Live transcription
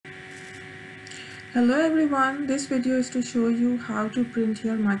Hello everyone, this video is to show you how to print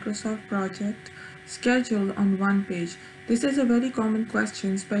your Microsoft project schedule on one page. This is a very common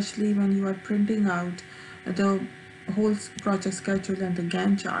question, especially when you are printing out the whole project schedule and the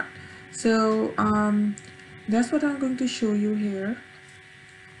Gantt chart. So that's what I'm going to show you here.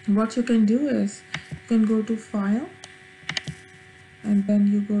 What you can do is you can go to File and then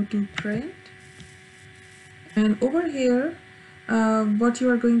you go to Print, and over here what you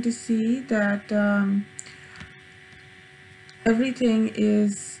are going to see that everything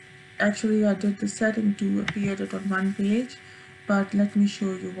is actually, I did the setting to appear it on one page, but let me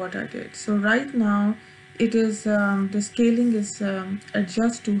show you what I did. So right now it is the scaling is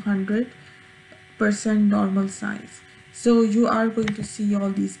adjust to 100% normal size. So you are going to see all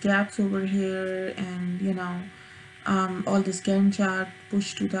these gaps over here, and all this Gantt chart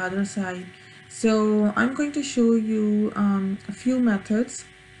pushed to the other side. So I'm going to show you a few methods,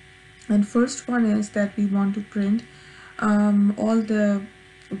 and first one is that we want to print all the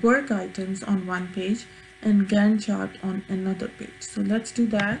work items on one page and Gantt chart on another page. So let's do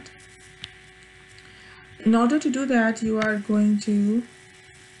that. In order to do that, you are going to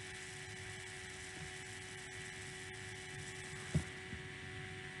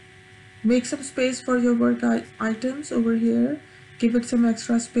make some space for your work items over here. Give it some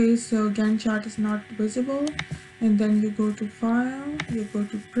extra space so Gantt chart is not visible, and then you go to File, you go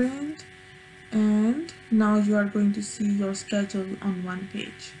to Print, and now you are going to see your schedule on one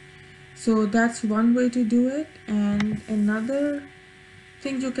page. So that's one way to do it. And another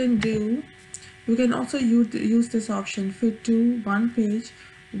thing you can do, you can also use this option, fit to one page,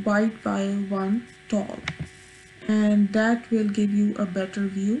 wide by one tall, and that will give you a better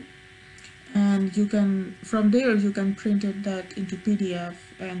view, and you can, from there you can print it that into PDF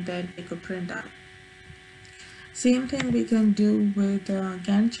and then take a printout. Same thing we can do with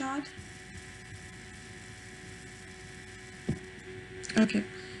Gantt chart. Okay,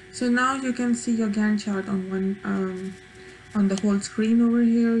 so now you can see your Gantt chart on one on the whole screen over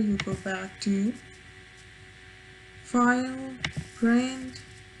here. You go back to File, Print,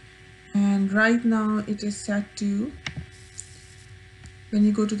 and right now it is set to, when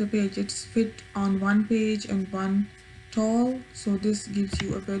you go to the page, it's fit on one page and one tall. So this gives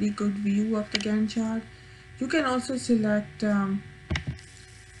you a very good view of the Gantt chart. You can also select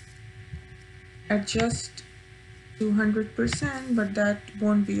adjust to 100%, but that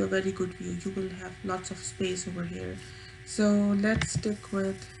won't be a very good view. You will have lots of space over here. So let's stick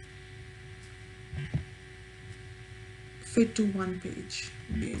with fit to one page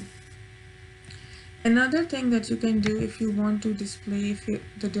view. Another thing that you can do, if you want to display, if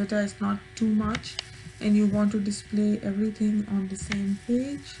the data is not too much and you want to display everything on the same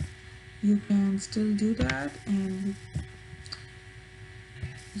page, you can still do that, and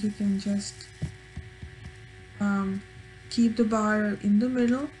you can just keep the bar in the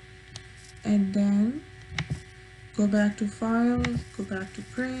middle, and then go back to File, go back to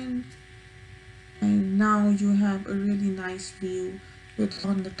Print, and now you have a really nice view with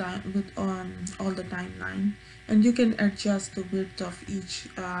all the timeline, and you can adjust the width of each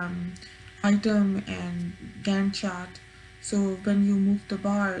item and Gantt chart. So when you move the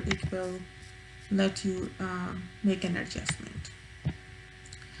bar, it will let you make an adjustment.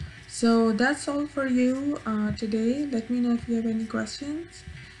 So that's all for you today. Let me know if you have any questions,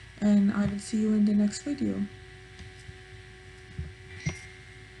 and I will see you in the next video.